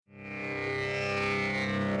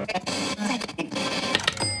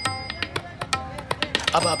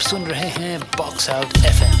अब आप सुन रहे हैं बॉक्स आउट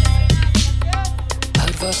एफएम,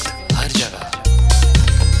 हर वक्त हर जगह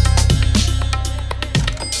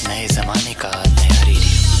नए जमाने का नया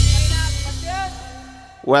radio.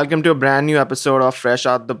 Welcome to a brand new episode of Fresh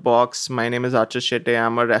Out the Box. My name is Archit Shetty.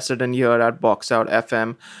 I'm a resident here at Box Out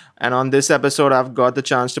FM. And on this episode, I've got the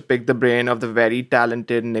chance to pick the brain of the very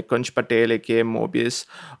talented Nikunj Patel, aka Mobius.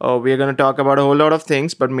 We're going to talk about a whole lot of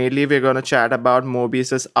things, but mainly we're going to chat about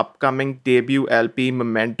Mobius's upcoming debut LP,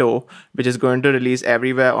 Memento, which is going to release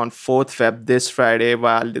everywhere on 4th Feb this Friday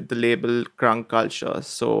via the label Crunk Culture.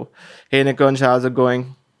 So, hey Nikunj, how's it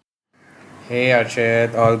going? Hey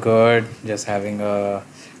Archit, all good. Just having a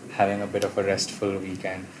bit of a restful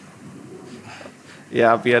weekend.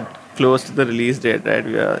 Yeah, we are close to the release date,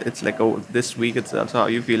 right? It's like this week itself. So how are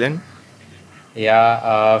you feeling?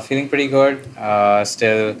 Yeah, feeling pretty good.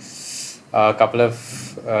 Still a couple of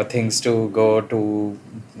things to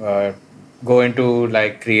uh, go into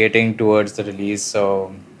like creating towards the release.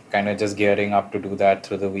 So kind of just gearing up to do that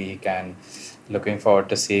through the week and looking forward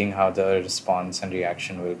to seeing how the response and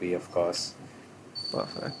reaction will be, of course.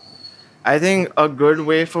 Perfect. I think a good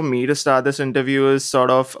way for me to start this interview is sort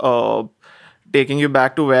of taking you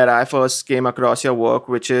back to where I first came across your work,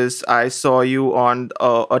 which is I saw you on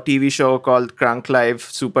a TV show called Crunk Live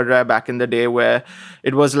Super Dry back in the day, where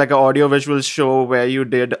it was like an audio visual show where you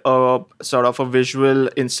did a sort of a visual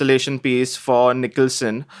installation piece for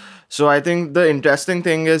Nicholson. So I think the interesting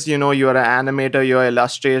thing is, you're an animator, you're an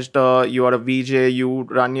illustrator, you are a VJ, you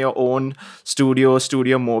run your own Studio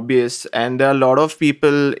Mobius, and there are a lot of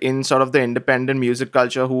people in sort of the independent music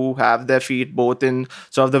culture who have their feet both in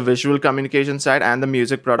sort of the visual communication side and the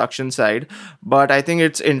music production side. But I think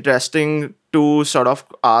it's interesting to sort of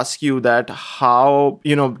ask you that how,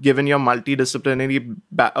 given your multidisciplinary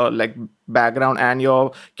background and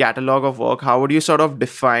your catalog of work, how would you sort of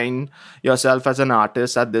define yourself as an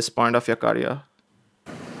artist at this point of your career?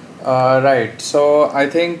 Right. So I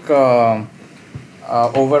think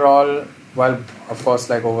overall, well, of course,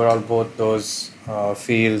 like overall, both those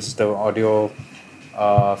fields, the audio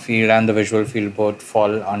field and the visual field, both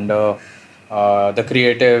fall under the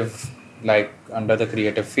creative, like under the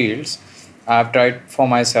creative fields. I've tried for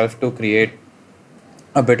myself to create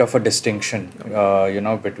a bit of a distinction,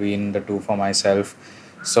 between the two for myself.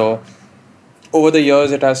 So over the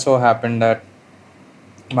years, it has so happened that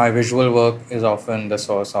my visual work is often the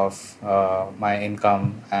source of my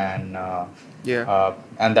income Yeah.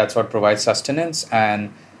 and that's what provides sustenance,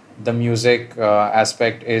 and the music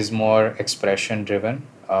aspect is more expression driven.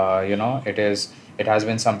 It has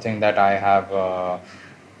been something that I have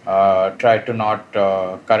tried to not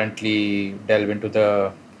currently delve into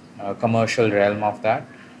the commercial realm of that,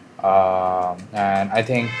 and I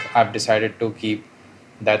think I've decided to keep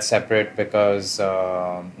that separate because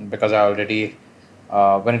I already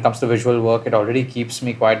when it comes to visual work, it already keeps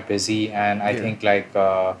me quite busy, and I Yeah. think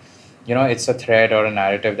it's a thread or a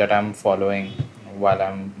narrative that I'm following while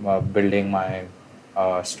I'm building my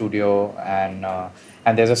studio,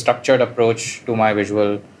 and there's a structured approach to my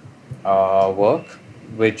visual work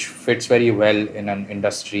which fits very well in an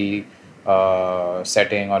industry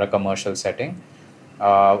setting or a commercial setting.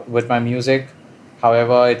 With my music,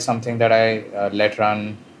 however, it's something that I let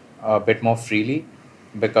run a bit more freely,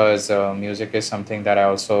 because music is something that I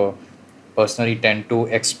also personally tend to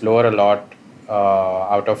explore a lot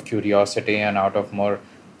out of curiosity and out of more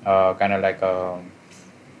kind of like um,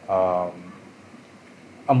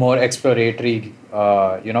 a more exploratory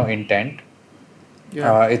intent.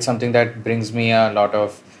 Yeah. It's something that brings me a lot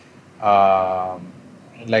of um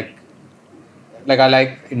like I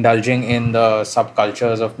like indulging in the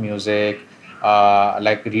subcultures of music,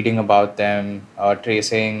 like reading about them,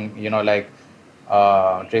 tracing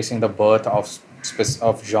the birth of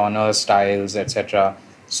of genres, styles, etc.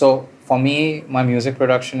 So for me, my music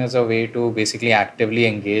production is a way to basically actively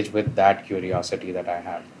engage with that curiosity that I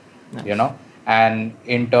have, you Nice. know, and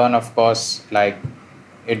in turn, of course, like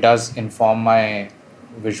it does inform my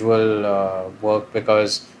visual work,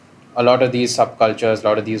 because a lot of these subcultures, a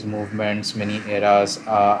lot of these movements, many eras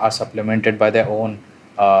are supplemented by their own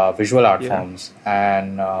visual art Yeah. forms,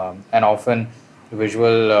 and often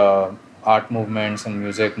visual art movements and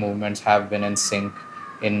music movements have been in sync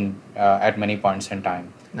in at many points in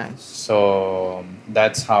time. Nice. So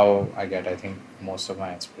that's how I think most of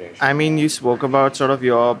my inspiration. I mean, you spoke about sort of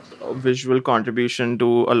your visual contribution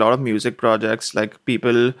to a lot of music projects. Like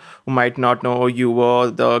people who might not know, you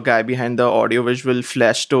were the guy behind the audiovisual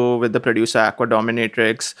Flesh Tour with the producer Aqua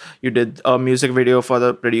Dominatrix. You did a music video for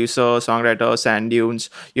the producer, songwriter Sand Dunes.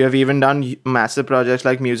 You have even done massive projects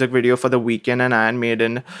like music video for The Weeknd and Iron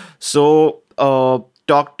Maiden. So,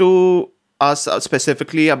 talk to us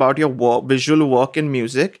specifically about your visual work in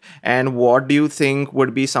music, and what do you think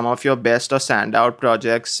would be some of your best or standout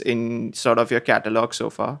projects in sort of your catalog so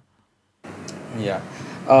far? Yeah.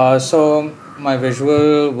 So my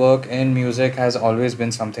visual work in music has always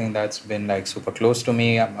been something that's been like super close to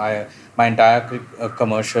me. My entire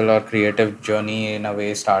commercial or creative journey in a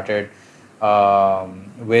way started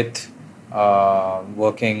with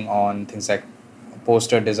working on things like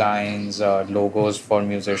poster designs, logos for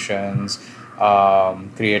musicians,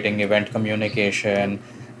 creating event communication,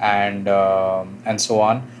 and so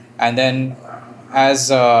on. And then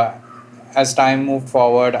as uh, as time moved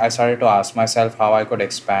forward, I started to ask myself how I could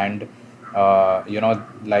expand.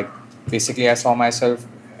 Like basically, I saw myself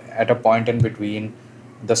at a point in between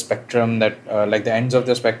the spectrum that, like the ends of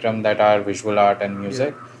the spectrum that are visual art and Yeah.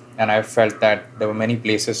 music, and I felt that there were many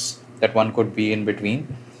places that one could be in between.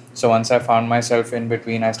 So once I found myself in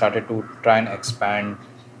between, I started to try and expand,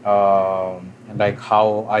 like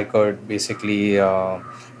how I could basically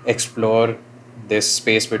explore this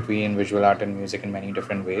space between visual art and music in many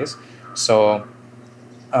different ways. So,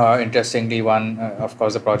 interestingly, one, of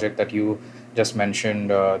course, the project that you just mentioned,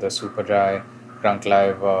 the Super Dry Crunk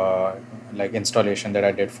Live like installation that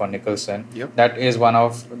I did for Nicholson, Yep. that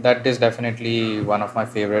is definitely one of my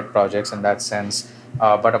favorite projects in that sense.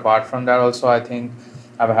 But apart from that, also, I think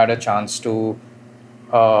I've had a chance to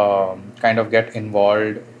kind of get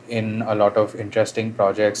involved in a lot of interesting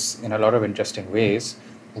projects in a lot of interesting ways.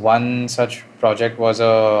 One such project was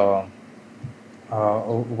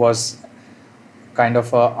kind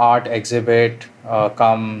of a art exhibit,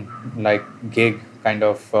 come like gig, kind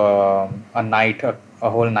of a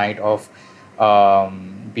whole night of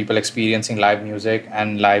people experiencing live music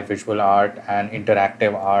and live visual art and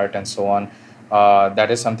interactive art and so on.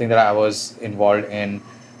 That is something that I was involved in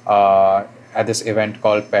uh, at this event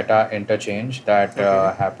called PETA Interchange that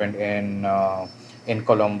Okay. happened in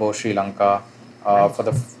Colombo, Sri Lanka. For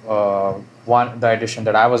Nice. the edition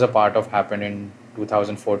that I was a part of happened in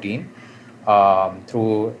 2014,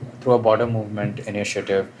 through a border movement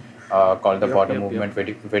initiative called the Yep. Border Yep. Yep. Movement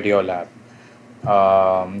Video Lab.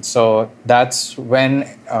 So that's when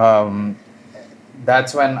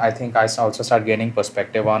I think also started gaining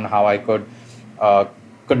perspective on how I uh,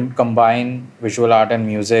 could combine visual art and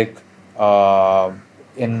music uh,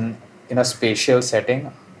 in in a spatial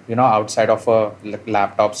setting, outside of a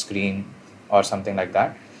laptop screen or something like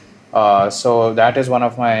that. So that is one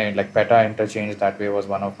of my, like, PETA Interchange that way was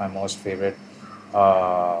one of my most favorite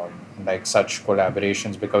uh, like such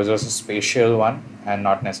collaborations, because it was a spatial one and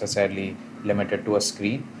not necessarily limited to a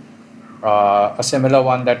screen. A similar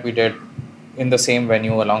one that we did in the same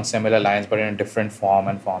venue along similar lines but in a different form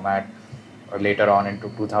and format later on into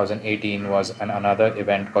 2018 was another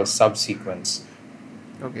event called Subsequence,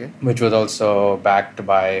 Okay. which was also backed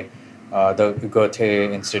by the Goethe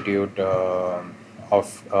Institute, of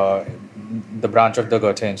the branch of the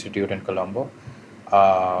Goethe Institute in Colombo.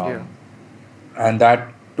 Yeah. Um, and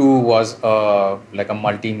that too was like a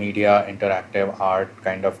multimedia interactive art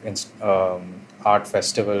kind of art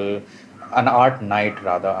festival, an art night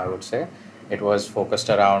rather, I would say. It was focused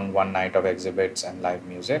around one night of exhibits and live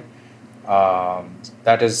music.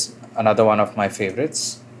 That is another one of my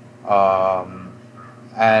favorites. um,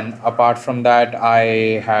 and apart from that,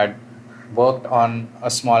 I had worked on a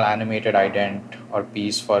small animated ident or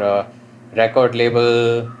piece for a record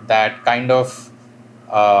label that kind of,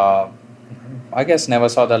 uh, I guess, never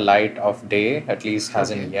saw the light of day, at least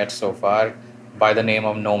hasn't Okay. yet so far, by the name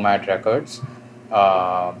of Nomad Records.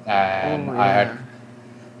 Uh, and Oh I had yeah.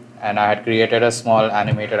 and I had created a small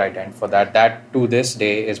animated ident for that. That to this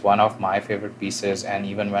day is one of my favorite pieces. And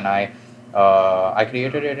even when I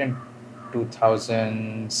created it in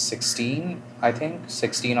 2016, I think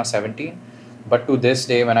 16 or 17. But to this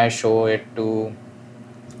day, when I show it to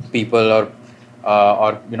people,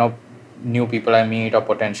 or new people I meet or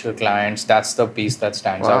potential clients, that's the piece that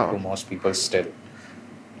stands out to Wow. most people still.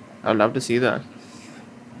 I'd love to see that.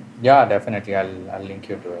 Yeah, definitely. I'll link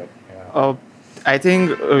you to it. Yeah. Uh, I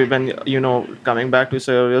think when coming back to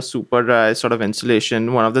your super dry sort of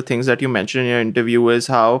installation, one of the things that you mentioned in your interview is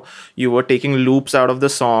how you were taking loops out of the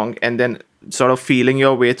song and then sort of feeling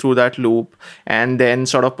your way through that loop and then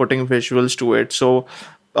sort of putting visuals to it. So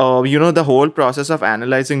the whole process of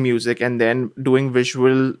analyzing music and then doing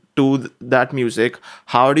visual to that music,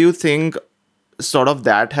 how do you think sort of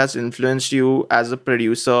that has influenced you as a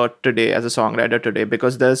producer today, as a songwriter today?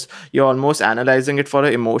 Because you're almost analyzing it for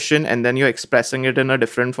an emotion and then you're expressing it in a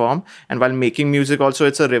different form. And while making music also,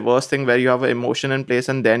 it's a reverse thing where you have an emotion in place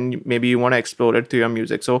and then maybe you want to explore it through your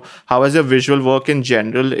music. So how has your visual work in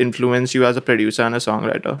general influenced you as a producer and a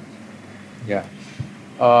songwriter? Yeah.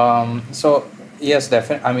 So yes,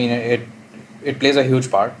 definitely. I mean, it plays a huge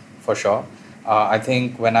part for sure. I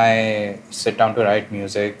think when I sit down to write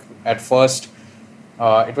music, at first,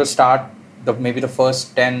 it will start maybe the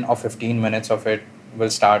first 10 or 15 minutes of it will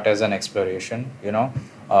start as an exploration.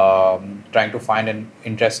 Trying to find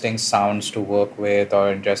interesting sounds to work with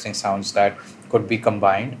or interesting sounds that could be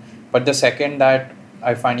combined. But the second that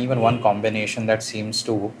I find even one combination that seems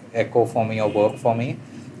to echo for me or work for me,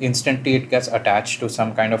 instantly it gets attached to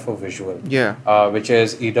some kind of a visual, Yeah. which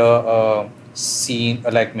is either a scene,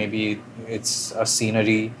 like maybe it's a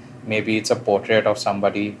scenery, maybe it's a portrait of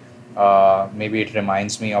somebody, maybe it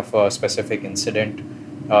reminds me of a specific incident.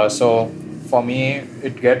 So for me,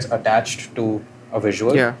 it gets attached to a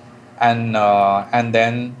visual, Yeah. and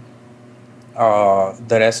then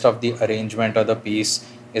the rest of the arrangement or the piece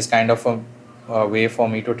is kind of a way for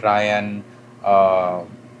me to try and uh,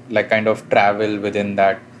 like kind of travel within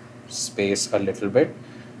that space a little bit.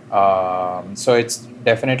 So it's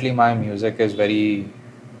definitely, my music is very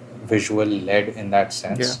visual led in that Yeah.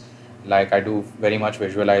 sense. Like I do very much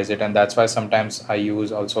visualize it, and that's why sometimes I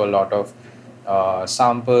use also a lot of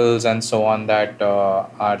samples and so on that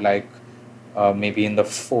are like maybe in the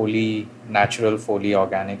Foley, natural Foley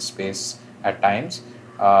organic space at times,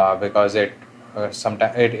 because it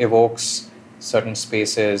sometimes it evokes certain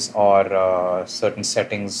spaces or certain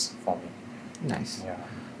settings for me. Nice. Yeah.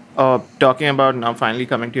 Talking about now finally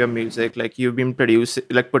coming to your music, like you've been producing,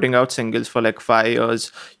 like putting out singles for like 5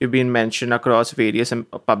 years. You've been mentioned across various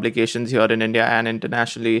publications here in India and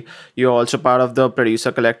internationally. You're also part of the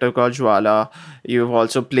producer collective called Jwala. You've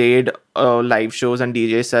also played live shows and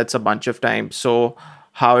DJ sets a bunch of times. So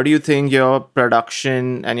how do you think your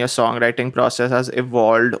production and your songwriting process has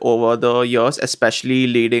evolved over the years, especially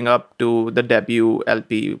leading up to the debut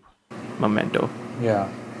LP Memento? Yeah.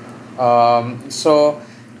 So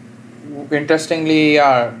interestingly,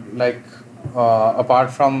 yeah, like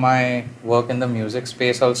apart from my work in the music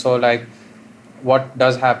space, also like what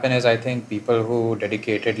does happen is I think people who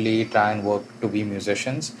dedicatedly try and work to be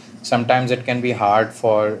musicians, sometimes it can be hard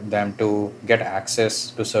for them to get access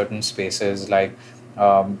to certain spaces. Like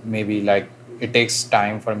maybe like it takes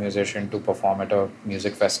time for a musician to perform at a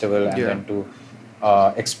music festival and Yeah. then to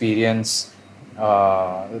experience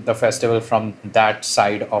the festival from that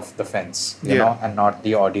side of the fence, Yeah. and not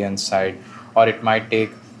the audience side. Or it might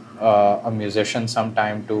take a musician some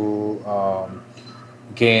time to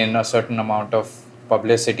gain a certain amount of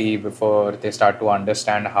publicity before they start to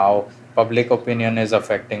understand how public opinion is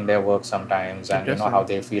affecting their work sometimes, and how Interesting.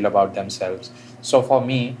 they feel about themselves. So for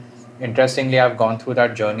me, interestingly, I've gone through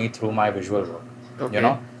that journey through my visual work. you Okay.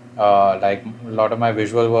 know like a lot of my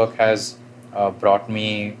visual work has brought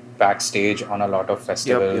me backstage on a lot of Yep. Yep.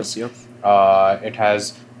 festivals. Yep. It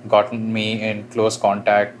has gotten me in close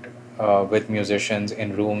contact with musicians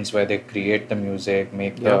in rooms where they create the music,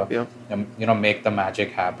 Yep. Yep. make the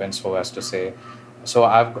magic happen, so as to say. So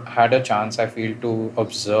I've had a chance, I feel, to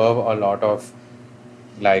observe a lot of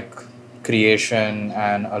like creation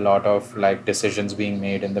and a lot of like decisions being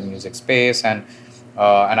made in the music space, and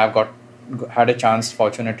I've had a chance,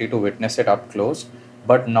 fortunately, to witness it up close,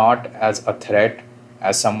 but not as a threat,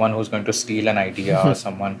 as someone who's going to steal an idea or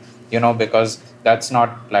someone, because that's not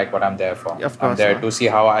like what I'm there for. Of I'm course there not. to see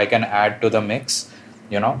how I can add to the mix.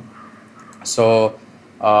 you know so,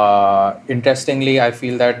 interestingly, I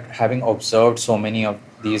feel that having observed so many of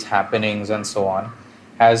these happenings and so on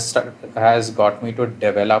has got me to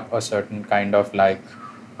develop a certain kind of like,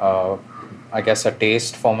 uh, I guess, a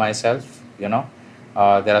taste for myself.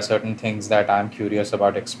 There are certain things that I'm curious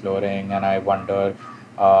about exploring, and I wonder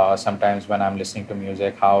sometimes when I'm listening to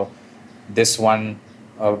music how this one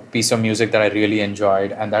piece of music that I really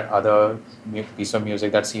enjoyed and that other piece of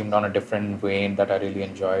music that seemed on a different vein that I really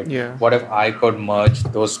enjoyed. Yeah. What if I could merge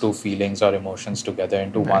those two feelings or emotions together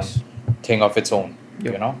into one Nice. thing of its own?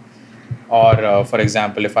 Yep. Or for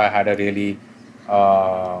example, if I had a really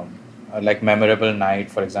like memorable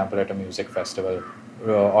night, for example, at a music festival,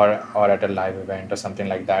 or at a live event or something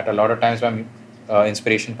like that. A lot of times, when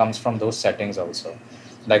inspiration comes from those settings also,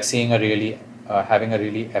 like seeing a really having a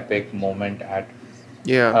really epic moment at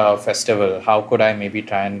Yeah. festival. How could I maybe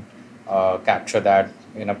try and capture that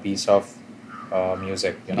in a piece of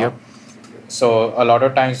music? Yep. So a lot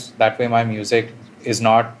of times that way my music is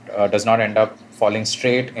not does not end up falling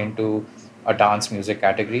straight into a dance music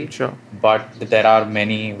category, Sure. but there are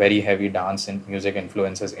many very heavy dance and music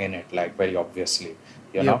influences in it, like very obviously,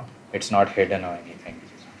 you Yep. know, it's not hidden or anything.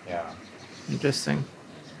 Yeah. Interesting.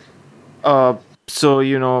 Uh, so,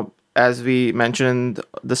 as we mentioned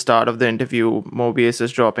the start of the interview, Mobius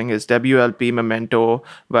is dropping his debut LP Memento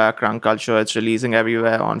via Crunk Culture. It's releasing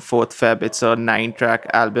everywhere on 4th Feb. It's a 9-track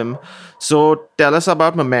album. So tell us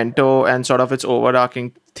about Memento and sort of its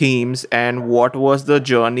overarching themes, and what was the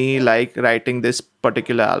journey like writing this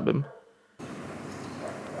particular album?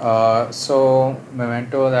 So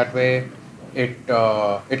Memento that way, it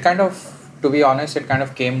kind of, to be honest, it kind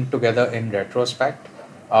of came together in retrospect.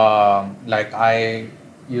 Like I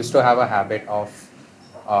used to have a habit of,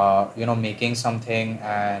 making something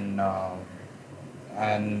and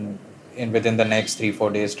in within the next 3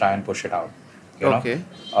 4 days try and push it out. You know, Okay.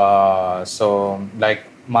 so like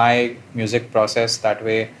my music process that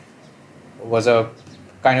way was a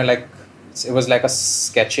kind of like, it was like a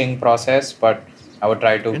sketching process, but I would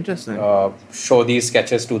try to Interesting. show these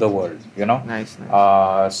sketches to the world, Nice,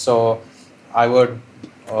 nice. so I would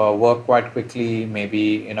work quite quickly,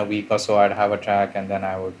 maybe in a week or so I'd have a track, and then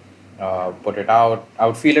I would put it out. I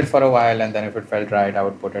would feel it for a while, and then if it felt right I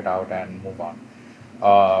would put it out and move on.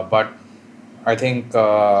 But I think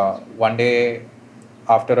one day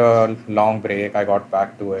after a long break, I got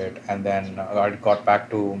back to it, and then I got back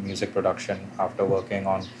to music production after working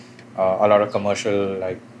on a lot of commercial,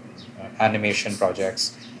 like animation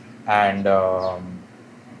projects. And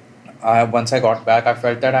once I got back, I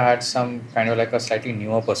felt that I had some kind of like a slightly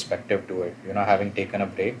newer perspective to it, having taken a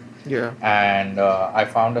break. Yeah. And I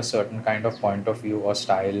found a certain kind of point of view or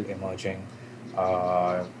style emerging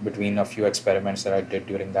between a few experiments that I did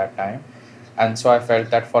during that time. And so I felt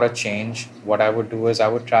that for a change, what I would do is I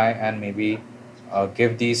would try and maybe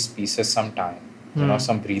give these pieces some time,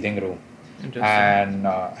 some breathing room, Interesting. and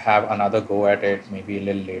have another go at it maybe a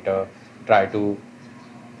little later, try to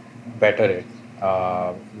better it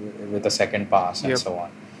with a second pass and Yep. so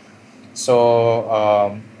on.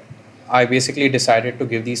 So I basically decided to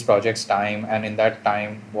give these projects time, and in that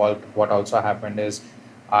time, what also happened is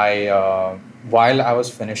I while I was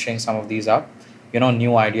finishing some of these up,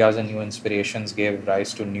 new ideas and new inspirations gave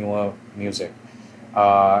rise to newer music,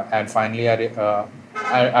 and finally, at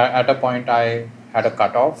a point, I had a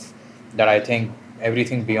cutoff that I think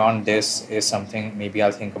everything beyond this is something maybe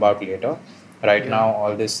I'll think about later. Right Yeah. now,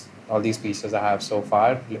 all these pieces I have so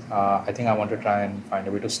far, I think I want to try and find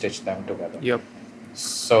a way to stitch them together. Yep.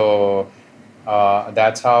 So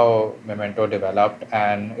that's how Memento developed,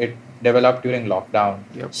 and it developed during lockdown.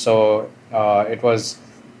 Yep. So it was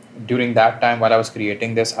during that time while I was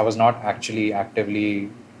creating this, I was not actually actively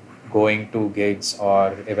going to gigs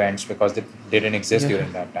or events because they didn't exist Yeah.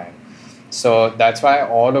 during that time. So that's why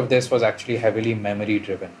all of this was actually heavily memory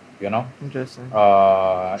driven. Interesting.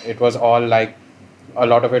 It was all like, a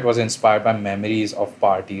lot of it was inspired by memories of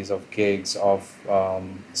parties, of gigs, of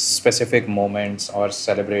specific moments or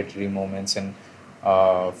celebratory moments in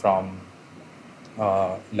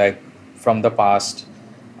like from the past,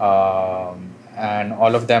 and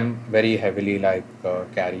all of them very heavily like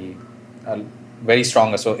carry a very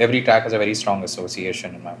strong. So every track has a very strong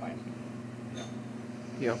association in my mind.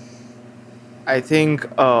 Yep. I think,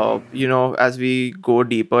 as we go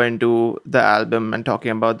deeper into the album and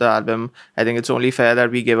talking about the album, I think it's only fair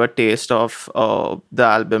that we give a taste of the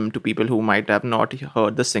album to people who might have not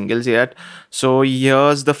heard the singles yet. So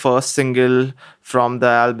here's the first single from the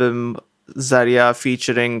album, Zaria,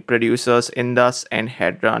 featuring producers Indus and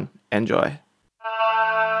Headrun. Enjoy.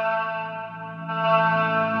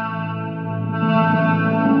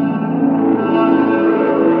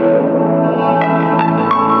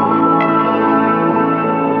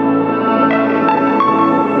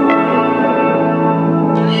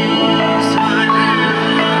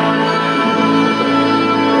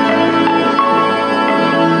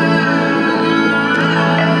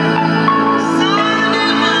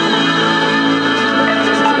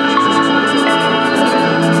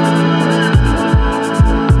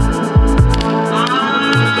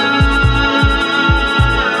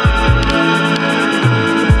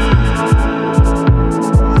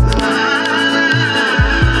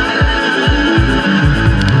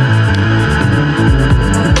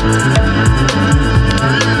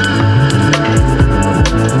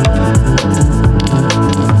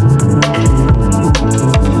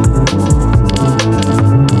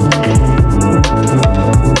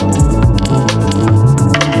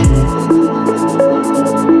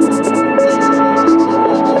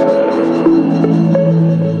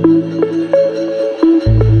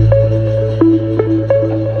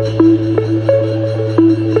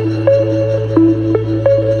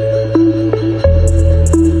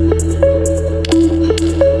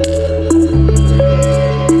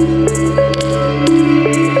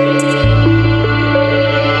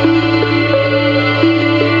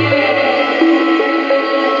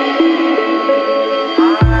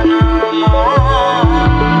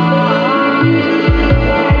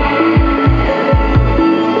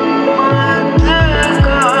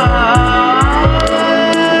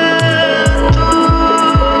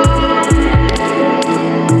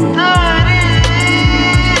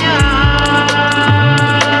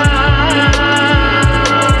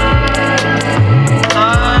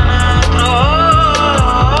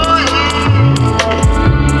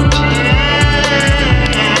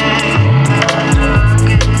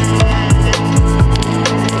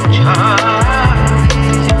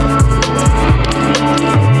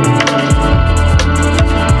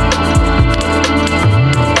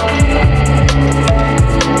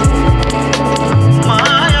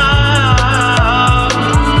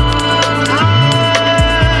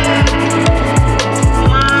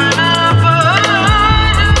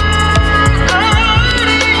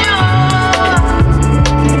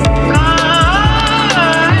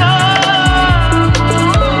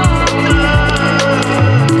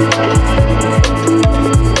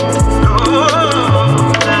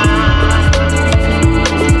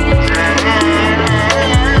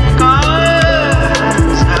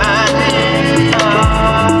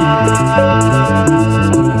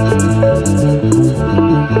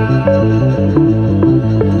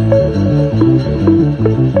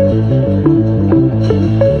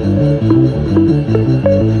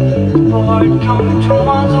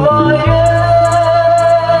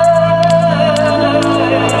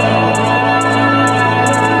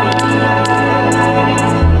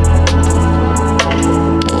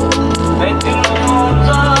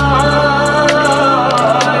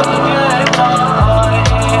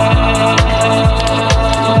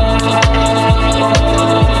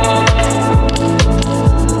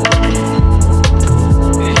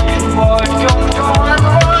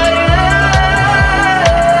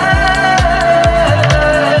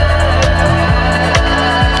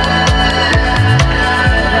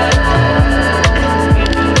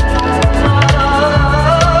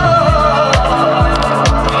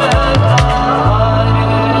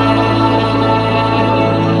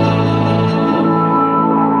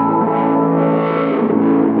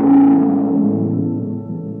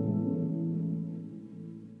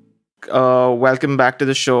 welcome back to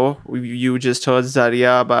the show. You just heard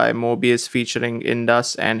Zaria by Mobius featuring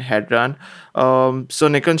Indus and Headrun. So,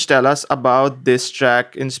 Nikunj, tell us about this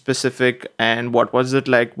track in specific, and what was it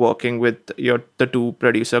like working with the two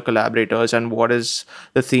producer collaborators, and what is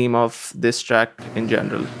the theme of this track in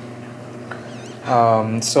general?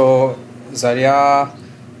 So Zaria,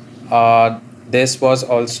 this was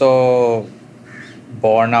also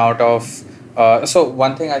born out of. So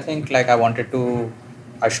one thing I think like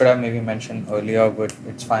I should have maybe mentioned earlier, but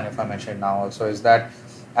it's fine if I mention it now also, is that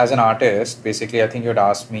as an artist, basically I think you'd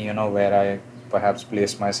asked me, where I perhaps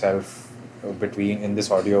place myself between in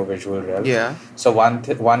this audio visual realm. Yeah, So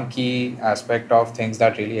one key aspect of things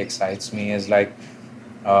that really excites me is like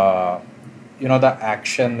uh, the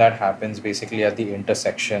action that happens basically at the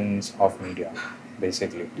intersections of media,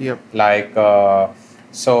 basically. yep, Like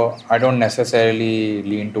so I don't necessarily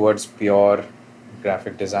lean towards pure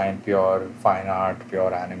graphic design, pure fine art,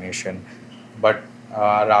 pure animation, but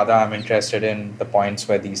rather I'm interested in the points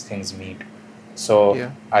where these things meet. So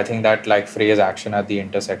yeah, I think that like phrase action at the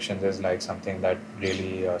intersections is like something that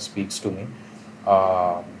really speaks to me.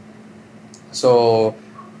 um, so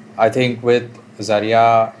I think with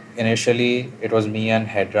Zaria, initially it was me and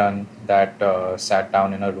Hedran that sat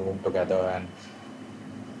down in a room together,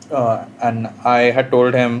 and I had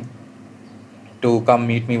told him to come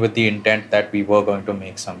meet me with the intent that we were going to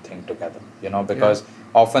make something together. yeah, Because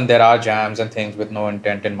often there are jams and things with no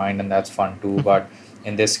intent in mind, and that's fun too. But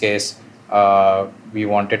in this case, we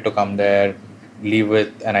wanted to come there, leave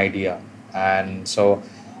with an idea, and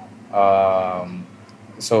um,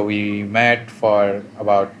 so we met for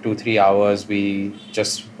about 2-3 hours. We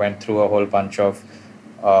just went through a whole bunch of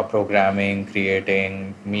programming,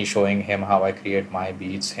 creating, me showing him how I create my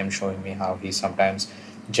beats, him showing me how he sometimes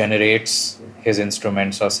generates his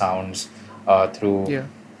instruments or sounds yeah,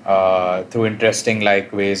 through interesting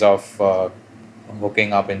like ways of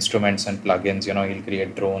hooking up instruments and plugins. He'll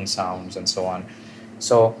create drone sounds and so on.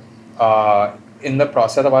 So in the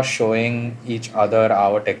process of us showing each other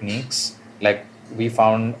our techniques, like we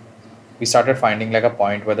found we started finding like a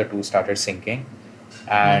point where the two started syncing,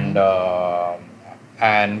 and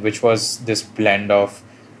mm-hmm. which was this blend of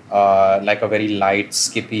like a very light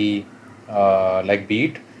skippy like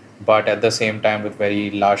beat, but at the same time with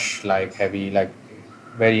very lush, like heavy, like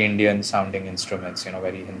very Indian sounding instruments,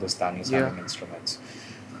 very Hindustani Yeah, sounding instruments.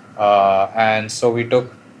 And so we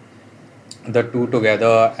took the two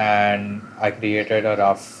together, and I created a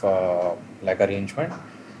rough like arrangement.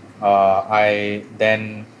 I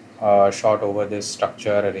then shot over this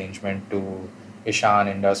structure arrangement to Ishan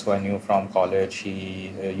Indus, who I knew from college.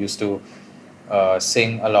 He used to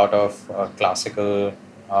sing a lot of classical,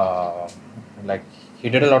 like he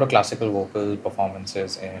did a lot of classical vocal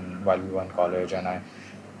performances in while we were in college, and I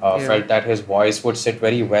yeah, felt that his voice would sit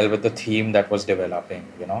very well with the theme that was developing.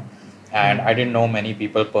 And I mm-hmm. didn't know many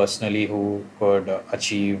people personally who could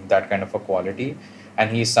achieve that kind of a quality. And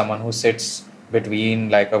he's someone who sits between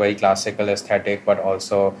like a very classical aesthetic, but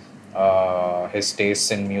also his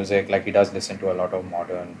tastes in music. Like he does listen to a lot of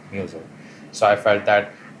modern music. So I felt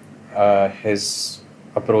that his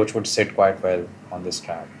approach would sit quite well on this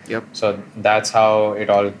track. Yep. So that's how it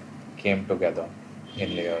all came together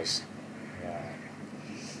in layers. Yeah.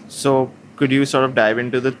 So, could you sort of dive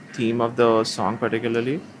into the theme of the song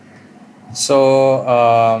particularly?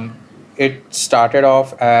 So it started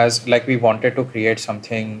off as like we wanted to create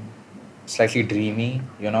something slightly dreamy,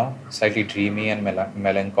 slightly dreamy and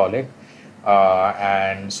melancholic.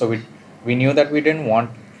 And so we knew that we didn't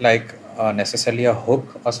want like necessarily a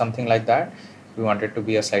hook or something like that. We wanted to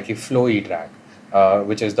be a slightly flowy track,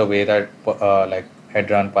 which is the way that like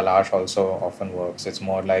Hedran Palash also often works. It's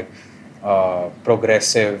more like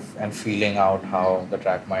progressive and feeling out how the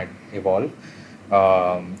track might evolve.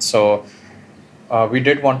 So we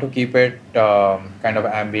did want to keep it kind of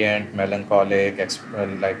ambient, melancholic,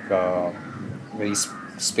 very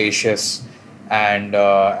spacious, and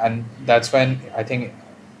that's when I think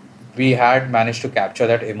we had managed to capture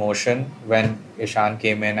that emotion when Ishan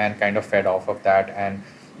came in and kind of fed off of that and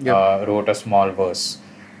Yep. wrote a small verse.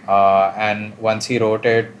 And once he wrote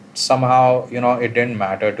it, somehow it didn't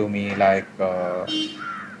matter to me like.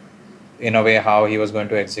 In a way how he was going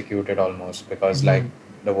to execute it almost because like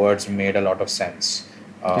Mm-hmm. the words made a lot of sense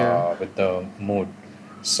Yeah. with the mood.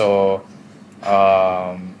 So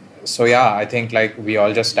um, so yeah, I think like we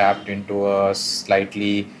all just tapped into a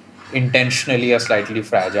slightly intentionally a slightly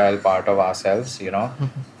fragile part of ourselves,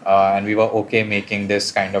 and we were okay making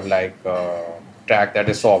this kind of like track that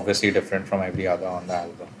is so obviously different from every other on the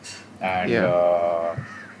album. And Yeah.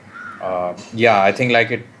 yeah, I think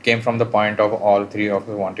like it came from the point of all three of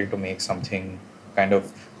us wanting to make something kind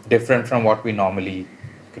of different from what we normally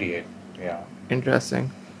create. Yeah.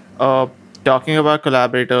 Interesting. Uh, Talking about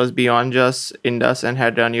collaborators beyond just Indus and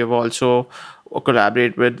Headrun, you've also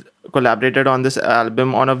collaborated on this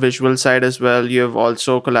album on a visual side as well. You've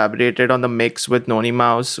also collaborated on the mix with Noni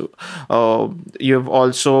Mouse. You've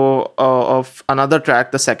also of another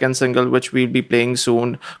track, the second single, which we'll be playing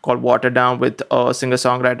soon, called "Water Down" with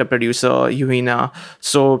singer-songwriter producer Yuhina.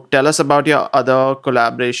 So tell us about your other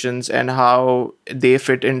collaborations and how they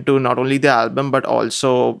fit into not only the album but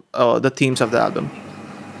also the themes of the album.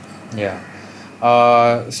 Yeah.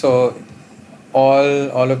 So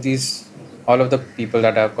all of these, all of the people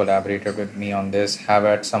that have collaborated with me on this have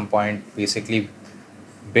at some point basically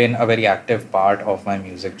been a very active part of my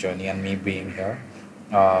music journey and me being here.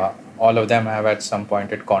 All of them have at some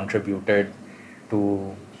point it contributed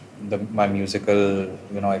to my musical,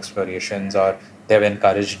 explorations, or they've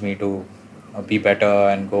encouraged me to be better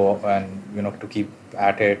and go and to keep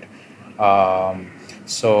at it.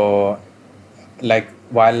 So like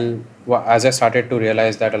as I started to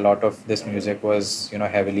realize that a lot of this music was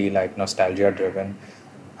heavily like nostalgia driven,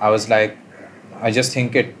 I was like, I just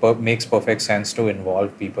think it makes perfect sense to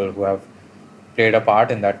involve people who have played a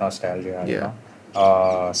part in that nostalgia. Yeah.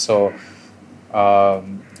 So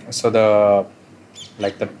the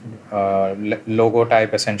like the logo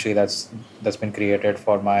type essentially that's been created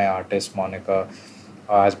for my artist Monica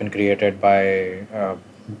has been created by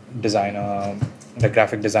designer, the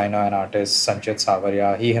graphic designer and artist Sanchit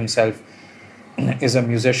Savaria. He himself is a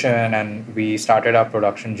musician, and we started our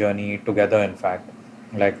production journey together. In fact,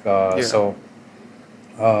 like Yeah.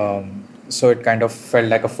 so it kind of felt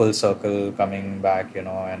like a full circle coming back, and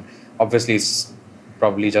obviously it's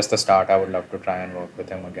probably just the start. I would love to try and work with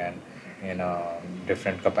him again in a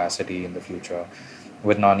different capacity in the future.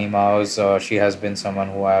 With Nani Mouse, she has been someone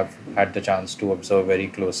who I've had the chance to observe very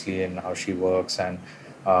closely in how she works and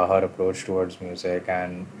her approach towards music,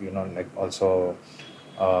 and like also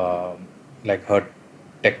like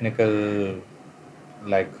technical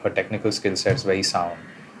her technical skill sets very sound.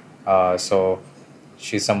 So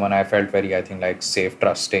she's someone I felt very, I think, like safe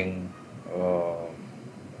trusting,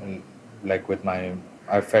 like with my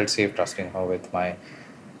I felt safe trusting her with my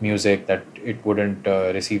music, that it wouldn't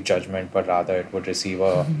receive judgment, but rather it would receive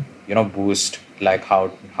a boost, like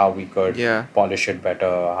how we could Yeah. polish it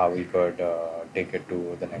better, how we could take it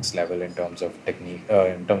to the next level in terms of technique,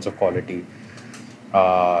 in terms of quality.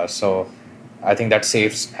 So I think that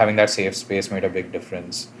having that safe space made a big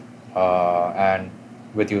difference. And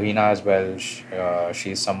with Yuhina as well,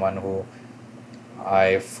 she's someone who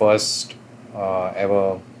I first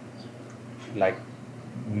ever like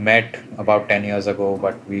met about 10 years ago,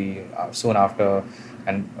 but we soon after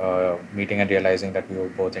and meeting and realizing that we were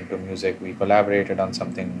both into music, we collaborated on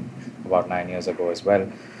something about 9 years ago as well.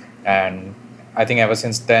 And I think ever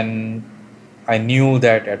since then, I knew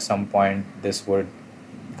that at some point this would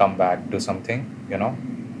come back to something,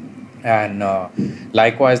 and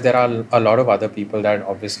likewise there are a lot of other people that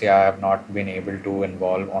obviously I have not been able to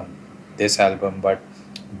involve on this album, but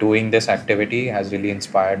doing this activity has really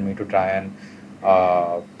inspired me to try and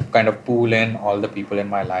kind of pool in all the people in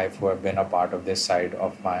my life who have been a part of this side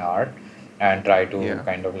of my art, and try to Yeah.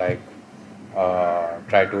 kind of like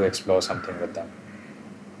try to explore something with them.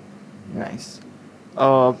 Nice.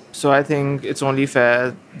 So I think it's only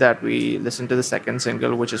fair that we listen to the second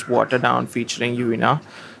single, which is "Water Down" featuring Yuina.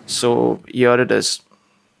 So here it is.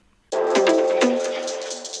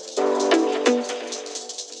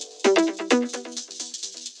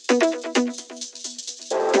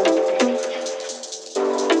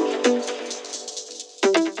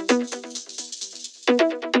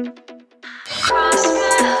 Cross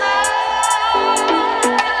my heart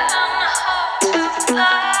and hope to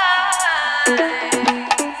fly.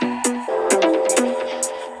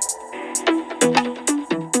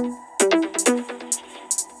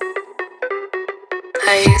 I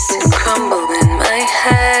used to crumble in my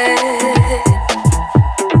head.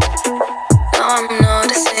 Now I'm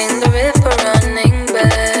noticing the river running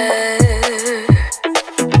back.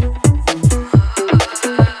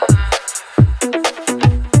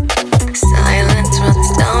 Silence runs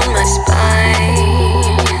down my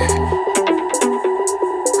spine,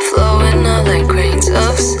 flowing out like grains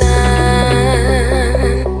of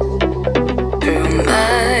sand through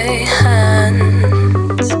my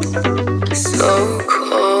hands. So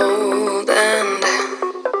cold and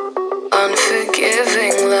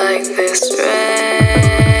unforgiving, like this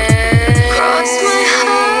rain. Cross my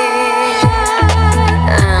heart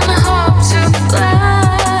and hope to fly.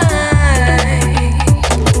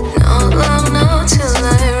 No love, no, till I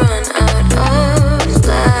run out of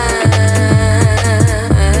life.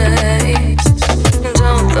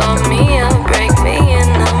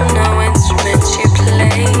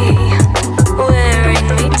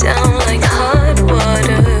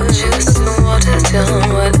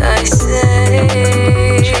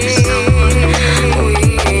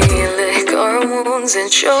 wounds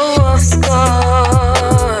and show off scars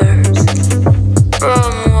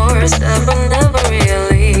from wars that were never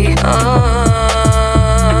really ours.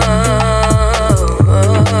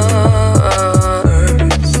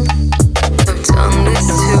 I've done this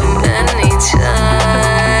too many times.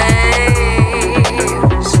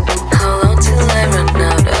 How long till I run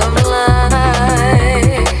out of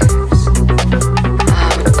lives?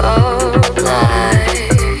 Out of lives.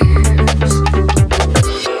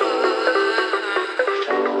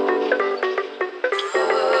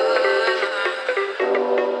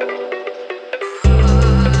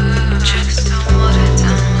 Just don't want it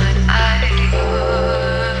done what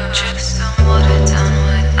just don't want it done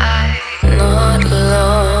what not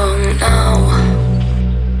long now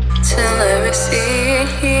till I receive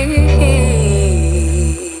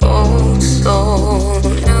old soul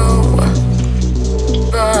new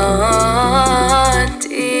body,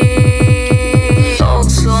 old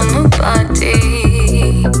soul new body,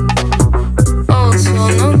 old soul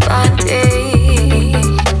new body.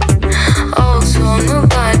 Also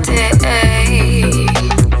nobody,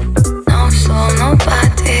 no soul,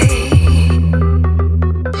 nobody.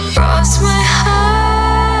 Cross my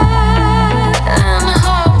heart and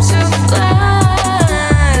hope to fly.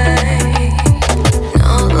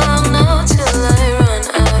 No long now till I run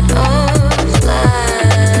out of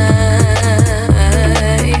lives.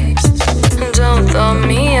 Don't throw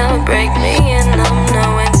me out, break me, and I'm no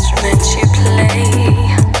instrument you play.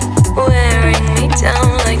 Wearing me down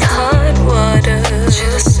like hot water.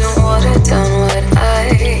 Just don't water down what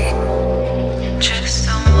just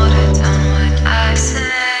don't water down what I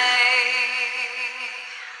say.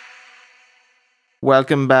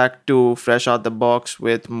 Welcome back to Fresh Out the Box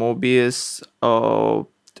with Mobius.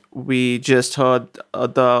 We just heard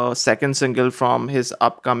the second single from his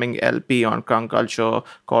upcoming LP on Crunk Culture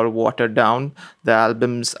called Water Down. The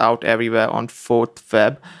album's out everywhere on 4th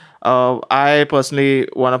Feb. I personally,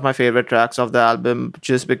 one of my favorite tracks of the album,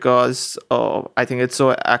 just because I think it's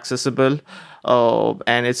so accessible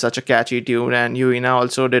and it's such a catchy tune. And Yuina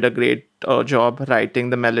also did a great job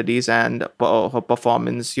writing the melodies, and her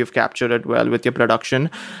performance, you've captured it well with your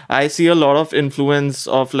production. I see a lot of influence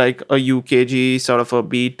of like a UKG sort of a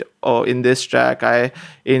beat in this track.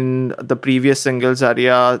 In the previous singles,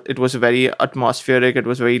 Arya, it was very atmospheric, it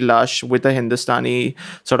was very lush with a Hindustani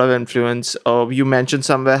sort of influence. You mentioned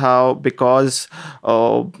somewhere how because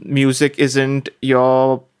music isn't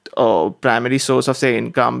your primary source of say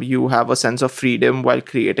income, you have a sense of freedom while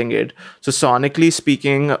creating it. So sonically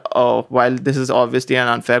speaking, while this is obviously an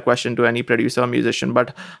unfair question to any producer or musician,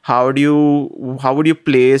 but how would you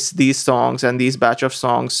place these songs and these batch of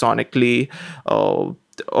songs sonically,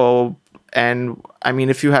 and I mean,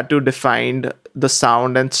 if you had to define the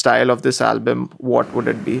sound and style of this album, what would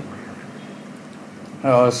it be?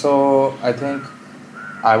 So I think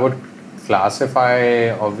I would classify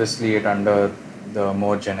obviously it under the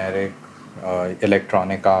more generic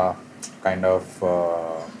electronica kind of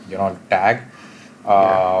tag.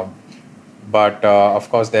 Yeah. But of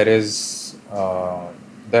course there was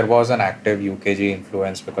an active UKG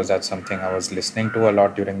influence because that's something I was listening to a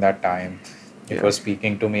lot during that time. It Yeah. was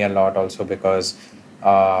speaking to me a lot also because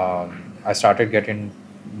I started getting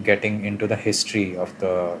into the history of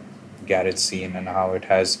the garage scene and how it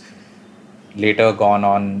has later gone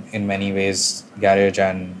on in many ways. Garage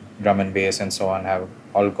and drum and bass and so on have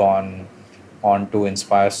all gone on to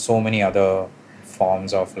inspire so many other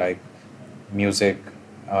forms of like music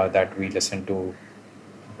that we listen to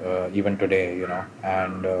even today,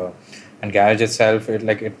 and garage itself, it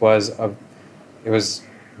was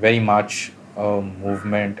very much a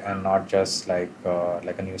movement and not just like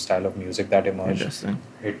a new style of music that emerged. Interesting.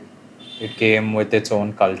 It it came with its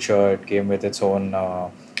own culture. It came with its own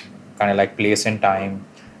kind of like place and time.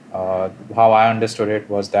 How I understood it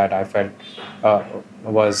was that I felt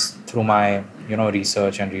was through my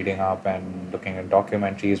research and reading up and looking at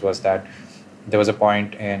documentaries was that there was a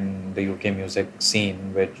point in the UK music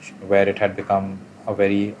scene where it had become a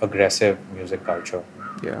very aggressive music culture.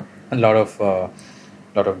 Yeah. A lot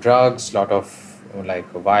of drugs, lot of like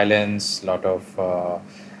violence, lot of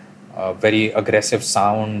very aggressive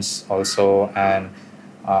sounds also. And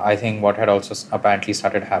I think what had also apparently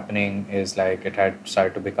started happening is like it had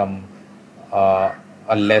started to become a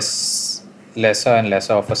lesser and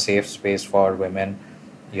lesser of a safe space for women,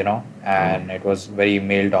 and it was very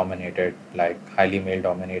male dominated, like highly male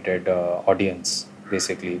dominated audience,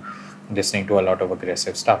 basically listening to a lot of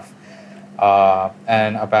aggressive stuff.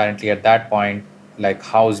 And apparently at that point, like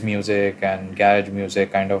house music and garage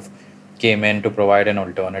music kind of came in to provide an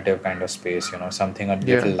alternative kind of space, something a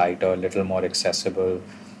little Yeah. lighter, a little more accessible,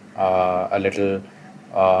 a little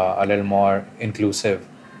a little more inclusive,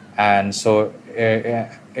 and so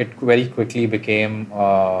it very quickly became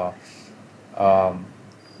um,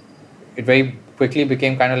 it very quickly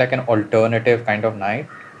became kind of like an alternative kind of night.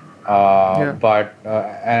 Yeah.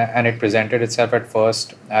 And it presented itself at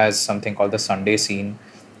first as something called the Sunday scene.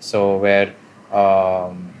 So where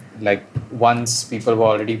like once people were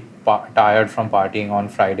already tired from partying on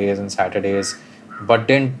Fridays and Saturdays, but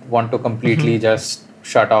didn't want to completely Hmm. just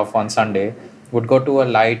shut off on Sunday, would go to a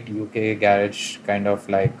light UK garage kind of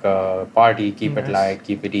like party, keep it Nice. light,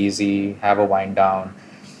 keep it easy, have a wind down.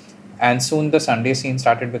 And soon the Sunday scene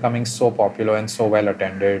started becoming so popular and so well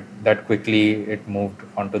attended that quickly it moved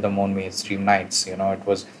onto the more mainstream nights. It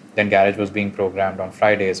was then garage was being programmed on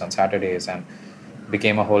Fridays, on Saturdays, and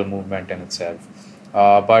became a whole movement in itself.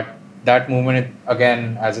 But that movement,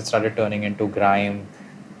 again, as it started turning into grime,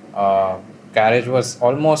 uh, garage was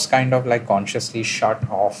almost kind of like consciously shut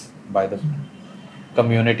off by the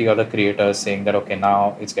community or the creators, saying that okay,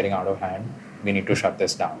 now it's getting out of hand, we need to shut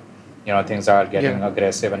this down. Things are getting Yeah.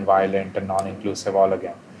 aggressive and violent and non-inclusive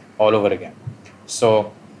all over again.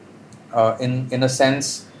 So in a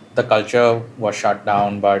sense, the culture was shut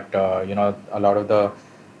down, but uh, a lot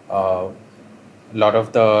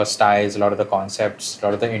of the styles, a lot of the concepts, a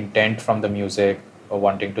lot of the intent from the music,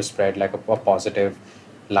 wanting to spread like a positive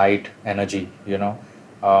light energy,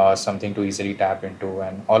 something to easily tap into,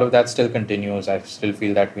 and all of that still continues. I still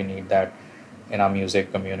feel that we need that in our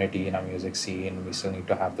music community, in our music scene. We still need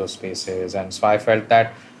to have those spaces, and so I felt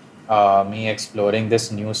that me exploring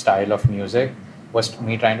this new style of music was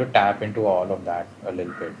me trying to tap into all of that a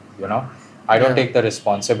little bit. I don't Yeah. take the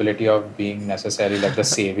responsibility of being necessarily like the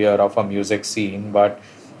savior of a music scene, but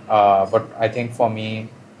I think for me,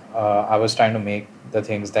 I was trying to make the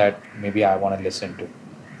things that maybe I want to listen to.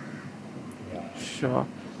 Yeah. Sure.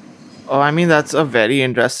 Oh, I mean, that's a very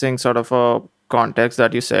interesting sort of a context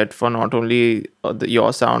that you said for not only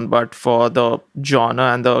your sound, but for the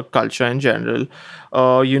genre and the culture in general.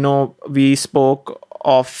 We spoke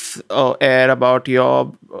off air about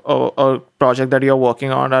your project that you're working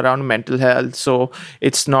on around mental health. So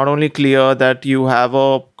it's not only clear that you have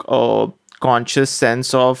a conscious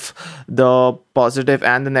sense of the positive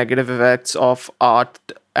and the negative effects of art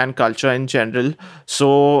and culture in general.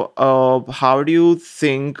 So, how do you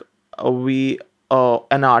think we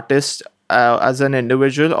an artist as an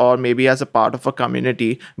individual or maybe as a part of a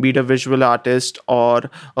community, be it a visual artist or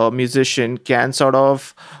a musician, can sort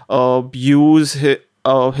of use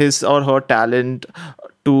his or her talent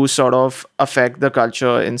to sort of affect the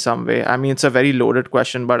culture in some way? I mean, it's a very loaded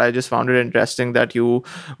question, but I just found it interesting that you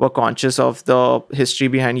were conscious of the history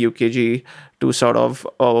behind UKG to sort of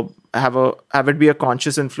have it be a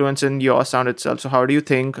conscious influence in your sound itself. So how do you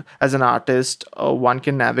think as an artist one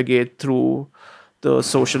can navigate through the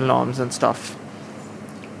social norms and stuff?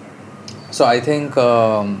 So I think,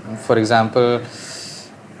 for example,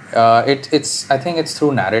 it's I think it's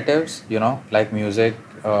through narratives. Like music,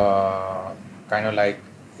 kind of like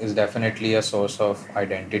is definitely a source of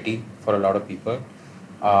identity for a lot of people,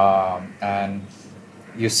 and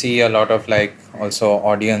you see a lot of like also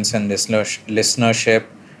audience and listenership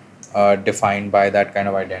defined by that kind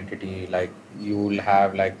of identity. Like you will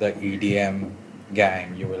have like the EDM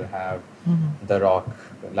gang, you will have Mhm. the rock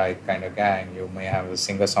like kind of gang, you may have a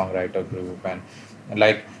singer songwriter group, and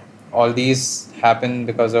like all these happen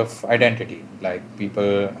because of identity. Like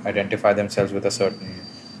people identify themselves with a certain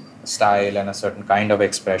style and a certain kind of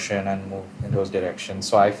expression and move in those directions.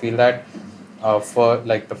 So I feel that for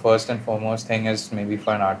like the first and foremost thing is maybe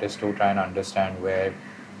for an artist to try and understand where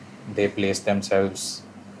they place themselves.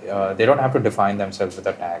 They don't have to define themselves with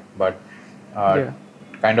a tag, but uh, Yeah.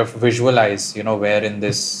 kind of visualize, where in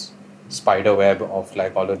this spider web of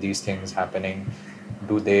like all of these things happening,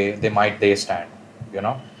 do they stand, you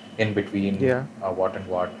know, in between Yeah. what and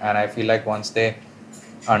what. And I feel like once they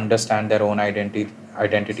understand their own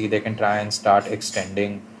identity, they can try and start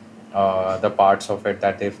extending the parts of it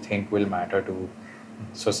that they think will matter to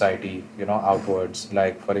society, outwards.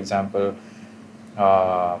 Like for example,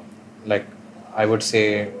 uh, like I would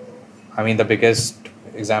say, I mean, the biggest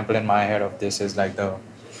example in my head of this is like the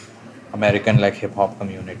American like hip hop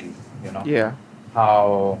community. You know Yeah.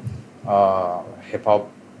 how hip hop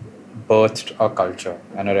birthed a culture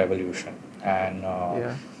and a revolution, and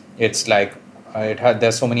Yeah. it's like it had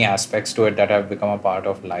there's so many aspects to it that have become a part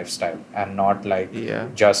of lifestyle and not like Yeah.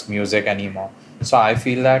 just music anymore. So I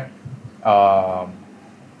feel that um,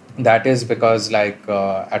 that is because like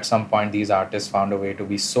at some point these artists found a way to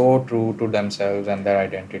be so true to themselves and their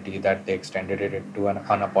identity that they extended it into an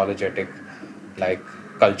unapologetic like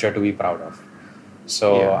culture to be proud of.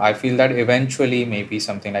 So Yeah. I feel that eventually maybe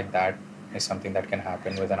something like that is something that can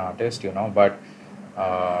happen with an artist,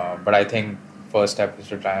 but I think first step is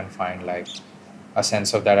to try and find like a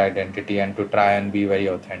sense of that identity and to try and be very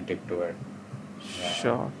authentic to it. Yeah,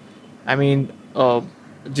 Sure. I mean,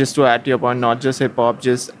 just to add to your point, not just hip hop,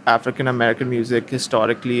 just African American music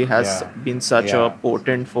historically has yeah, been such a yeah,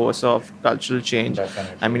 potent force of cultural change. I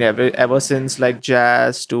definitely. mean, ever since like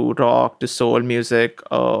jazz to rock to soul music,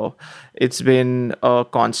 it's been a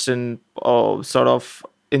constant sort of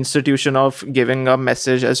institution of giving a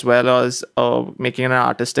message as well as making an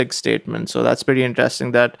artistic statement. So that's pretty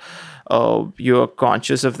interesting that you're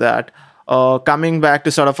conscious of that. Coming back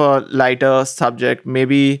to sort of a lighter subject,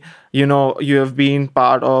 maybe you have been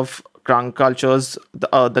part of crunk cultures,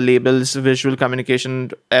 the labels, visual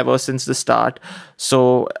communication ever since the start.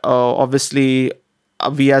 So obviously,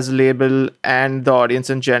 we as a label and the audience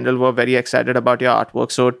in general were very excited about your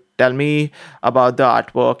artwork. So tell me about the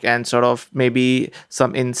artwork and sort of maybe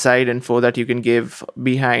some inside info that you can give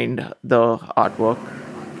behind the artwork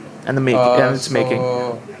and the make and its making.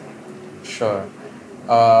 So sure.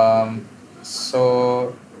 Um,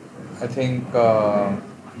 so I think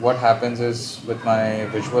what happens is with my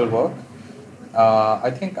visual work, I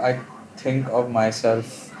think of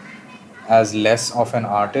myself as less of an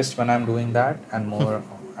artist when I'm doing that and more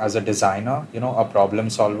as a designer, a problem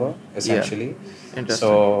solver Yeah, essentially. interesting.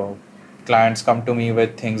 So clients come to me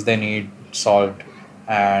with things they need solved,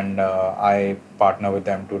 and I partner with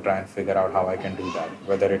them to try and figure out how I can do that,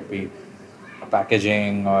 whether it be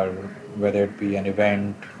packaging or whether it be an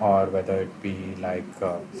event or whether it be like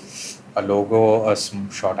a logo, a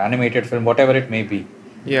short animated film, whatever it may be.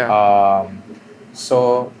 Yeah, Um,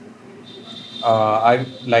 so I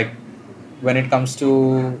like when it comes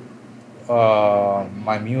to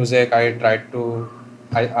my music, I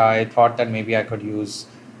thought that maybe I could use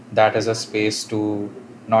that as a space to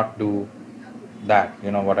not do that,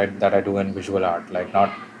 that I do in visual art, like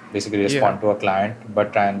not basically yeah, respond to a client,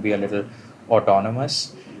 but try and be a little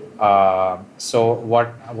autonomous. So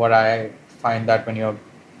what I find that when you're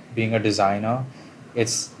being a designer,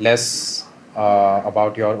 it's less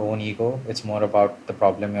about your own ego. It's more about the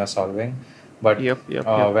problem you're solving. But yep, yep,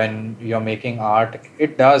 yep. when you're making art,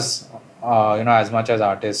 it does. As much as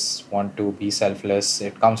artists want to be selfless,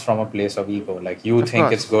 it comes from a place of ego. Like you Of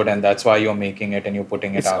think it's course. good, and that's why you're making it and you're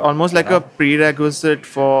putting it It's out. almost like a prerequisite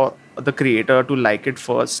for the creator to like it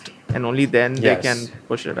first, and only then they can Yes,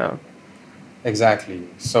 push it out. exactly.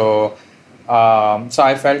 So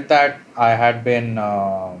I felt that I had been,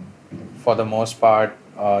 for the most part,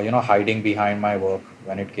 hiding behind my work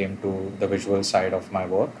when it came to the visual side of my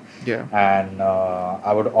work, Yeah, and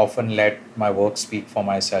I would often let my work speak for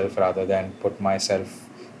myself rather than put myself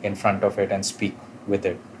in front of it and speak with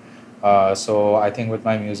it. So I think with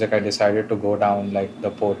my music, I decided to go down like the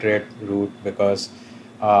portrait route because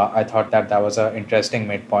I thought that that was an interesting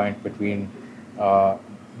midpoint between uh,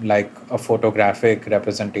 like a photographic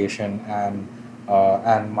representation and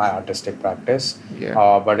my artistic practice.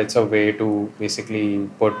 yeah, But it's a way to basically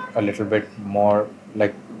put a little bit more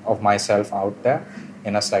like of myself out there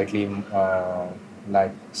in a slightly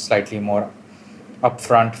more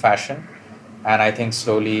upfront fashion. And I think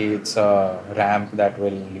slowly it's a ramp that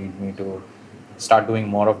will lead me to start doing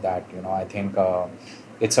more of that. I think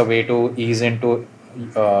it's a way to ease into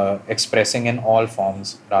expressing in all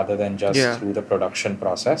forms rather than just yeah. through the production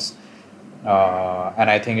process. And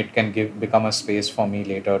I think it can become a space for me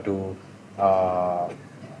later to uh,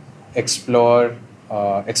 explore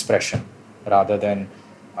expression rather than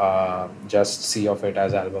just see of it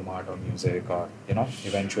as album art or music, or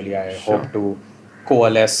eventually I hope Sure, to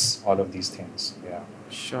coalesce all of these things. Yeah.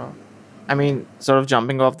 sure. I mean, sort of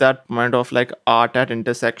jumping off that point of like art at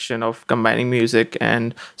intersection of combining music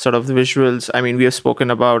and sort of the visuals. I mean, we have spoken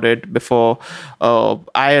about it before.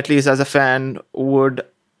 I, at least as a fan, would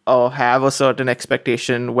have a certain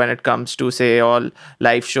expectation when it comes to say all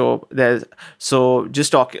live show. There's so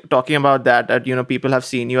just talking about that people have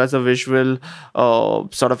seen you as a visual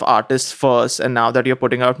sort of artist first, and now that you're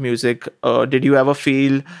putting out music, did you ever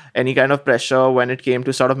feel any kind of pressure when it came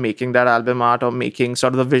to sort of making that album art or making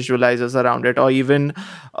sort of the visualizers around it, or even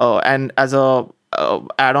and as a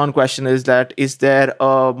add-on question is that is there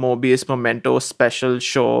a Mobius Memento special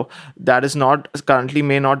show that is not currently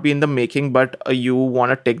may not be in the making, but you want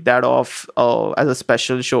to take that off as a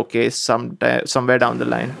special showcase sometime somewhere down the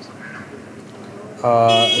line?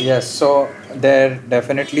 Yes, so there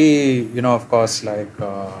definitely, of course, like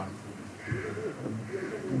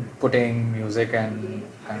putting music and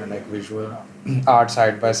kind of like visual art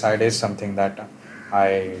side by side is something that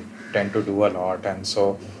I tend to do a lot, and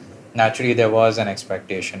so naturally there was an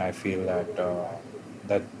expectation. I feel that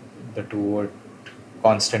that the two would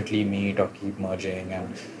constantly meet or keep merging.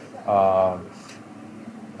 Uh,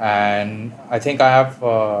 and I think I have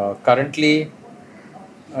currently,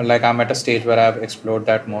 like, I'm at a stage where I've explored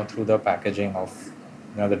that more through the packaging of,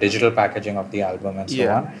 the digital packaging of the album and so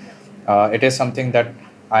Yeah. on. It is something that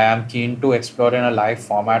I am keen to explore in a live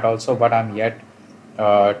format also, but I'm yet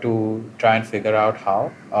to try and figure out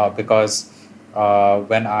how, because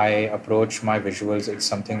when I approach my visuals, it's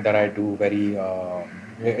something that I do very.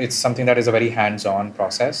 It's something that is a very hands-on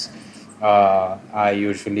process. I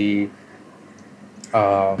usually,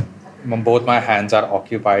 both my hands are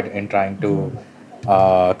occupied in trying to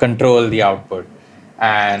control the output,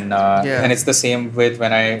 and Yeah. it's the same with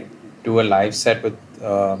when I do a live set with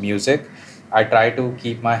music. I try to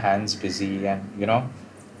keep my hands busy and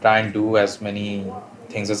try and do as many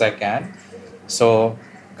things as I can. So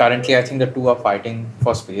currently, I think the two are fighting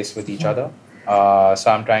for space with each other.